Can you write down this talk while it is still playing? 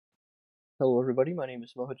Hello everybody, my name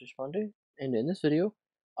is Mohit Deshpande, and in this video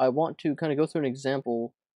I want to kind of go through an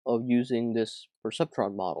example of using this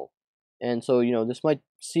perceptron model. And so, this might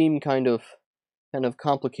seem kind of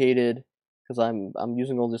complicated because I'm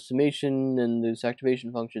using all this summation and this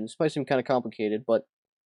activation function. This might seem kind of complicated, but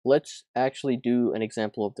let's actually do an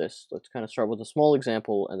example of this. Let's kind of start with a small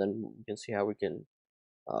example and then we can see how we can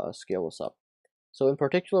scale this up. So in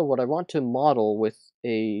particular, what I want to model with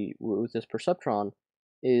this perceptron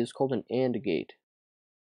is called an AND gate.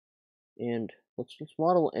 And let's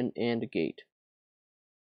model an AND gate.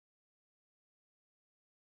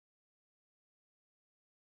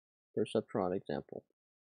 Perceptron example.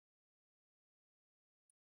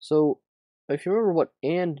 So if you remember what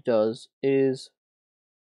AND does is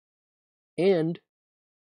AND.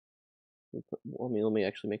 Let me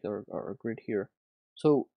actually make our grid here.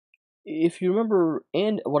 So if you remember,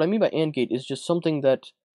 AND, what I mean by AND gate is just something that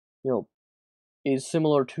is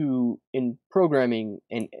similar to in programming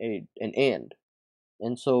an AND.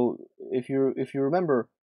 And so if you remember,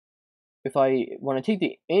 when I take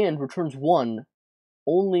the AND returns 1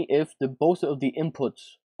 only if both of the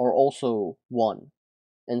inputs are also 1.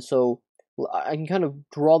 And so I can kind of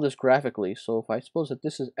draw this graphically. So if I suppose that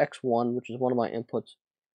this is x1, which is one of my inputs,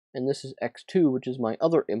 and this is x2, which is my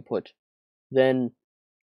other input, then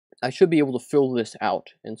I should be able to fill this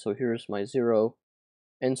out. And so here's my 0.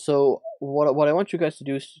 And so what I want you guys to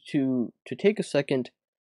do is to take a second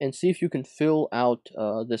and see if you can fill out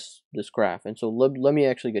this graph. And so let me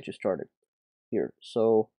actually get you started here.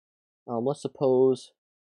 So let's suppose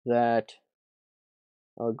that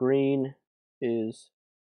green is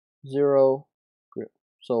 0.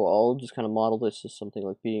 So I'll just kind of model this as something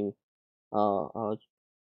like being well,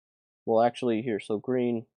 actually here. So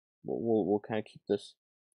green, we'll kind of keep this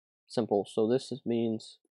simple. So this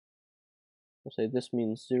means, let's say this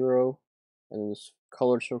means 0, and then this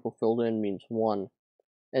colored circle filled in means 1.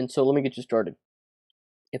 And so let me get you started.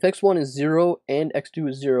 If x1 is 0 and x2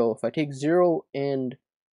 is 0, if I take 0 and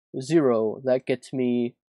 0, that gets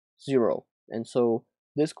me 0. And so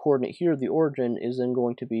this coordinate here, the origin, is then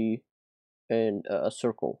going to be a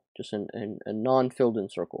circle, just a non-filled in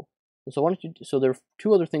circle. And so so there are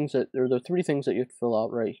two other things there are 3 things that you have to fill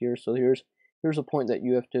out right here. So here's a point that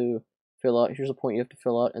you have to fill out, here's a point you have to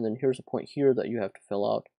fill out, and then here's a point here that you have to fill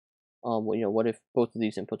out. What if both of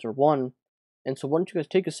these inputs are 1? And so why don't you guys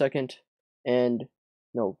take a second and,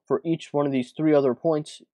 for each one of these 3 other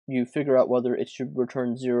points, you figure out whether it should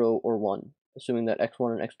return 0 or 1, assuming that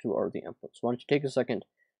x1 and x2 are the inputs. Why don't you take a second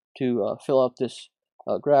to fill out this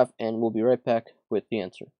graph, and we'll be right back with the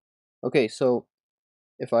answer. Okay, so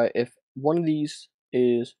if one of these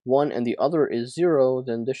is 1 and the other is 0,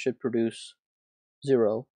 then this should produce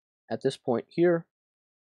 0 at this point here.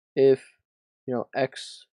 If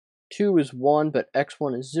x2 is 1 but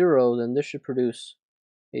x1 is 0, then this should produce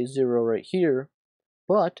a 0 right here.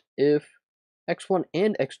 But if x1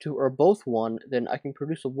 and x2 are both 1, then I can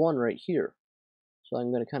produce a 1 right here. So I'm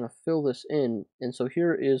going to kind of fill this in, and so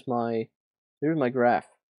here's my graph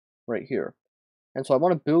right here. And so I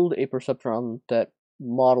want to build a perceptron that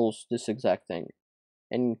models this exact thing.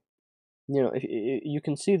 And if you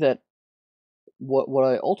can see that what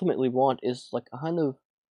I ultimately want is like a kind of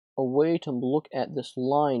a way to look at this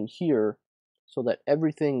line here, so that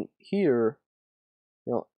everything here,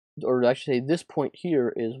 or I should say this point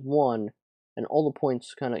here is 1, and all the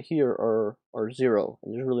points kind of here are 0.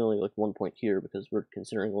 And there's really only like 1 point here because we're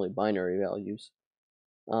considering only binary values.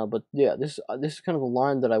 But yeah, this is kind of the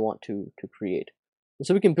line that I want to create. And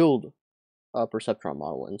so we can build a perceptron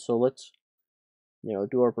model. And so let's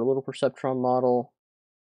do our little perceptron model.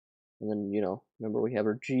 And then remember we have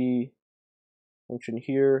our g function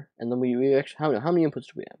here, and then we actually how many inputs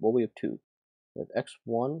do we have? Well, we have 2. We have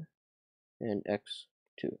x1 and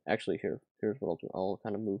x2. Actually, here's what I'll do. I'll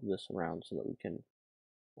kind of move this around so that we can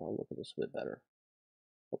look at this a bit better.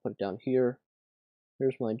 I'll put it down here.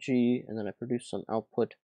 Here's my g, and then I produce some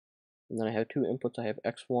output. And then I have 2 inputs. I have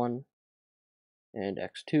x1 and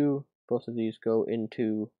x2. Both of these go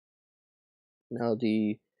into now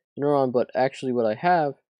the neuron, but actually what I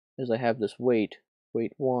have is I have this weight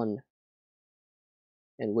 1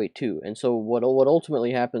 and weight 2. And so what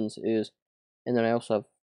ultimately happens is, and then I also have,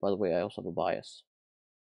 by the way, I also have a bias.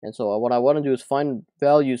 And so what I want to do is find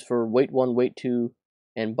values for weight 1, weight 2,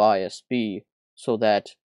 and bias b, so that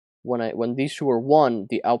when these 2 are 1,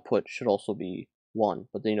 the output should also be 1.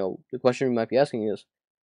 But the question you might be asking is,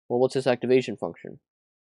 well, what's this activation function?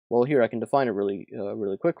 Well, here I can define it really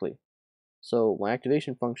quickly. So my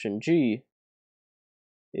activation function g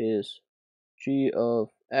is g of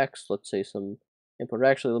x. Let's say some input.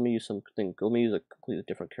 Actually, let me use a completely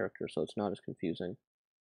different character so it's not as confusing.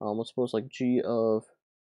 let's suppose like g of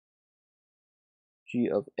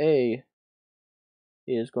a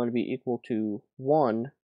is going to be equal to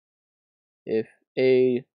 1 if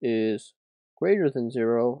a is greater than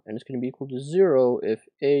 0, and it's going to be equal to 0 if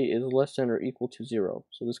a is less than or equal to 0.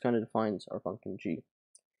 So this kind of defines our function g.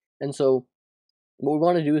 And so what we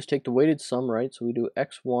want to do is take the weighted sum, right? So we do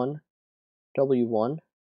x1 w1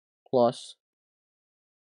 plus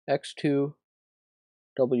x2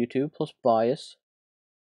 w2 plus bias,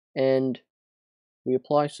 and we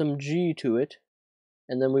apply some g to it,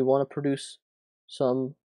 and then we want to produce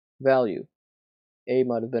some value. A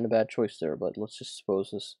might have been a bad choice there, but let's just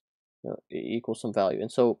suppose this equals some value.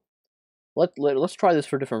 And so let's try this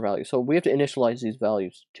for different values. So we have to initialize these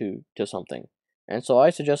values to something. And so I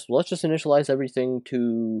suggest let's just initialize everything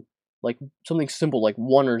to like something simple like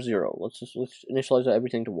 1 or 0. Let's initialize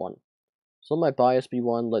everything to 1. So let my bias be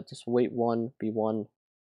 1, let this weight 1 be 1.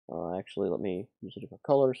 Actually, let me use a different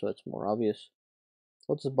color so it's more obvious.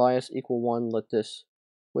 Let this bias equal 1, let this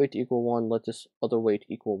weight equal 1, let this other weight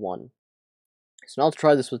equal 1. So now let's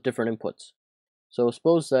try this with different inputs. So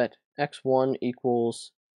suppose that x1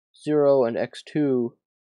 equals 0 and x2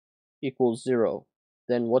 equals 0.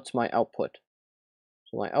 Then what's my output?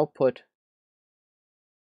 So my output,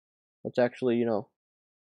 let's actually,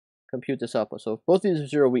 compute this output. So if both of these are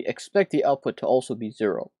 0, we expect the output to also be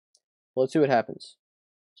 0. Well, let's see what happens.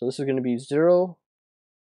 So this is going to be 0.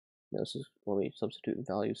 No, let me substitute in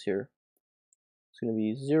values here. It's going to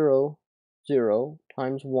be 0, 0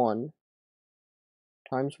 times 1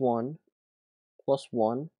 plus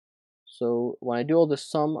 1. So when I do all this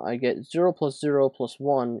sum, I get 0 plus 0 plus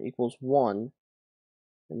 1 equals 1.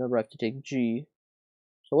 Remember, I have to take g.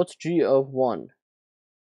 So what's g of 1?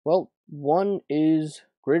 Well, 1 is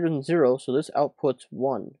greater than 0, so this outputs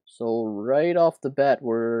 1. So right off the bat,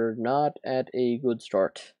 we're not at a good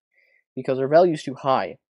start, because our value is too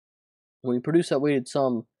high. When we produce that weighted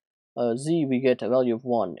sum, z, we get a value of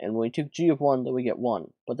 1, and when we take g of 1, then we get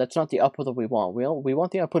 1. But that's not the output that we want. We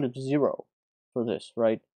want the output of 0 for this,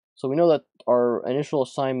 right? So we know that our initial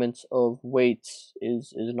assignments of weights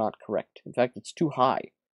is not correct. In fact, it's too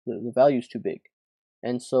high. The value is too big.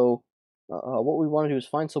 And so what we want to do is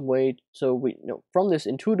find some way, so we from this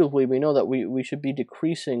intuitively we know that we should be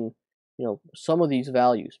decreasing some of these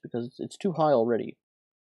values because it's too high already.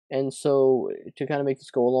 And so to kind of make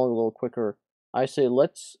this go along a little quicker, I say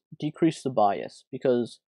let's decrease the bias,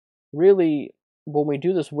 because really when we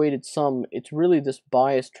do this weighted sum, it's really this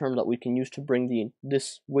bias term that we can use to bring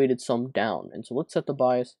this weighted sum down. And so let's set the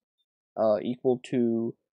bias equal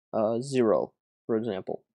to 0, for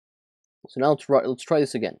example. So now let's try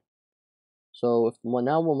this again. So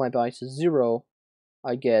now when my bias is 0,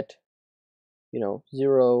 I get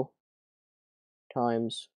 0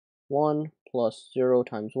 times 1 plus 0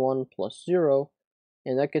 times 1 plus 0,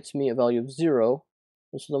 and that gets me a value of 0.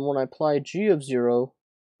 And so then when I apply g of 0,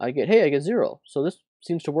 I get 0. So this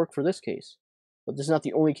seems to work for this case. But this is not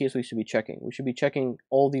the only case we should be checking. We should be checking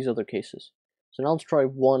all these other cases. So now let's try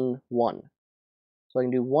 1, 1. So I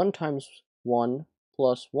can do 1 times 1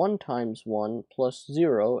 plus 1 times 1 plus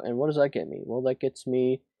 0, and what does that get me? Well, that gets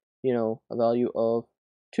me, a value of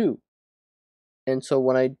 2. And so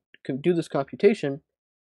when I do this computation,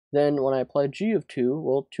 then when I apply g of 2,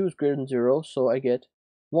 well, 2 is greater than 0, so I get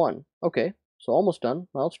 1. Okay, so almost done.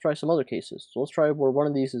 Now let's try some other cases. So let's try where one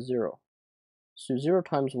of these is 0. So 0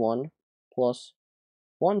 times 1 plus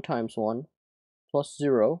 1 times 1 plus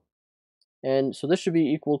 0. And so this should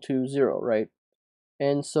be equal to 0, right?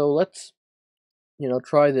 And so let's,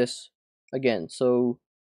 try this again. So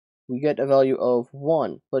we get a value of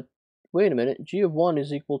 1, but wait a minute, g of 1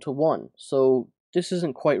 is equal to 1. So this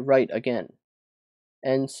isn't quite right again.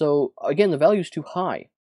 And so, again, the value is too high.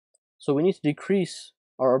 So we need to decrease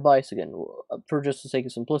our bias again. For just the sake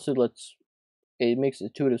of simplicity, it makes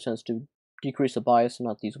intuitive sense to decrease the bias and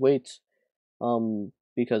not these weights,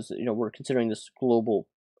 because we're considering this global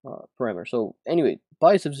parameter. So anyway,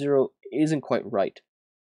 bias of 0 isn't quite right.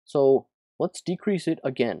 So let's decrease it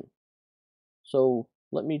again. So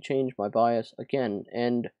let me change my bias again,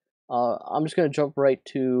 and I'm just going to jump right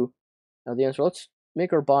to the answer. Let's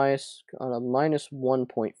make our bias minus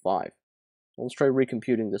 1.5. Let's try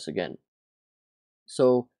recomputing this again.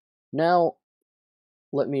 So now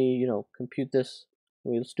let me, compute this.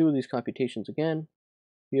 Let's do these computations again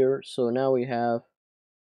here. So now we have,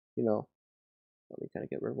 let me kind of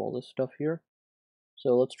get rid of all this stuff here.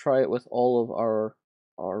 So let's try it with all of our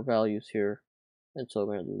values here. And so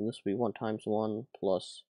this will be 1 times 1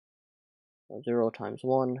 plus 0 times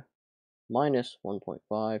 1 minus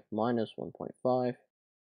 1.5 minus 1.5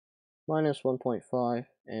 minus 1.5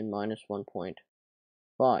 and minus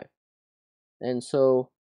 1.5. And so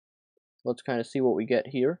let's kind of see what we get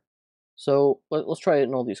here. So let's try it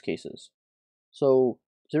in all these cases. So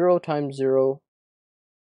 0 times 0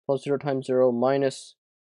 plus 0 times 0 minus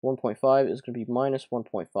 1.5 is going to be minus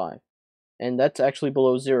 1.5. And that's actually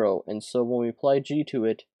below 0. And so when we apply g to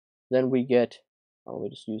it, then we get, let me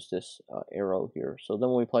just use this arrow here. So then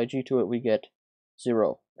when we apply g to it, we get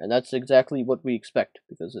 0. And that's exactly what we expect,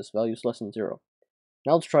 because this value is less than 0.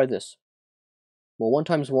 Now let's try this. Well, 1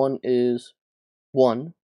 times 1 is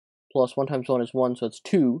 1, plus 1 times 1 is 1, so it's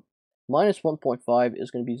 2. Minus 1.5 is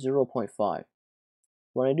going to be 0.5.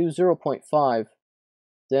 When I do 0.5,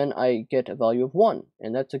 then I get a value of 1,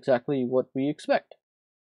 and that's exactly what we expect.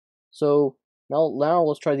 So now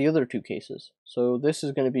let's try the other two cases. So this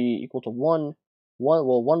is going to be equal to 1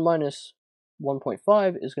 minus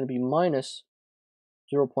 1.5 is going to be minus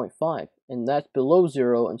 0.5, and that's below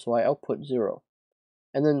 0, and so I output 0.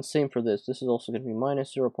 And then same for this. This is also going to be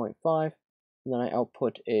minus 0.5, and then I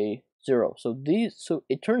output a 0. So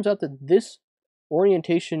it turns out that this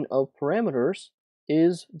orientation of parameters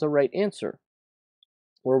is the right answer,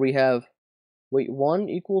 where we have weight 1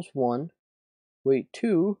 equals 1, weight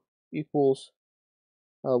 2 equals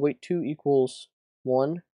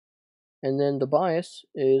 1, and then the bias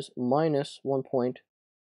is minus 1.5.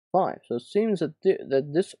 So it seems that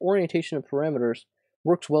that this orientation of parameters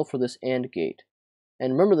works well for this AND gate.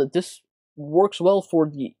 And remember that this works well for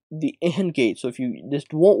the AND gate. So this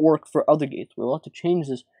won't work for other gates. We'll have to change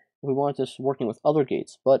this if we want this working with other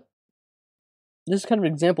gates. But this is kind of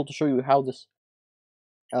an example to show you how this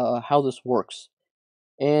works.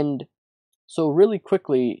 And so really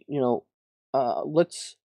quickly,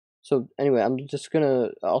 so anyway,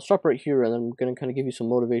 I'll stop right here, and then I'm gonna kind of give you some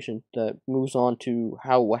motivation that moves on to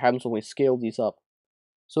what happens when we scale these up.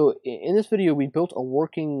 So in this video, we built a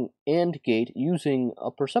working AND gate using a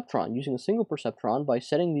perceptron, using a single perceptron. By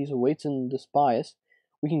setting these weights in this bias,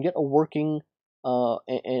 we can get a working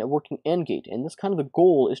AND gate. And this kind of the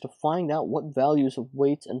goal is to find out what values of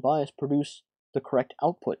weights and bias produce the correct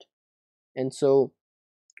output. And so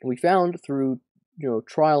we found through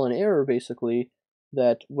trial and error basically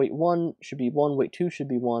that weight 1 should be 1, weight 2 should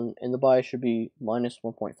be 1, and the bias should be minus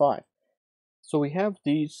 1.5. So we have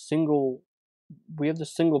this single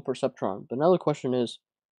perceptron. But now the question is,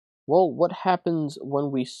 well, what happens when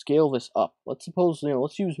we scale this up? Let's suppose,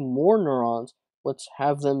 let's use more neurons, let's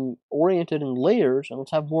have them oriented in layers, and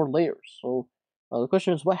let's have more layers. So the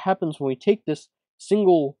question is, what happens when we take this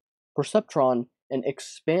single perceptron and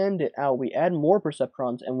expand it out? We add more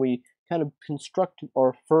perceptrons, and we kind of construct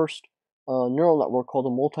our first neural network called a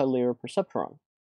multi-layer perceptron.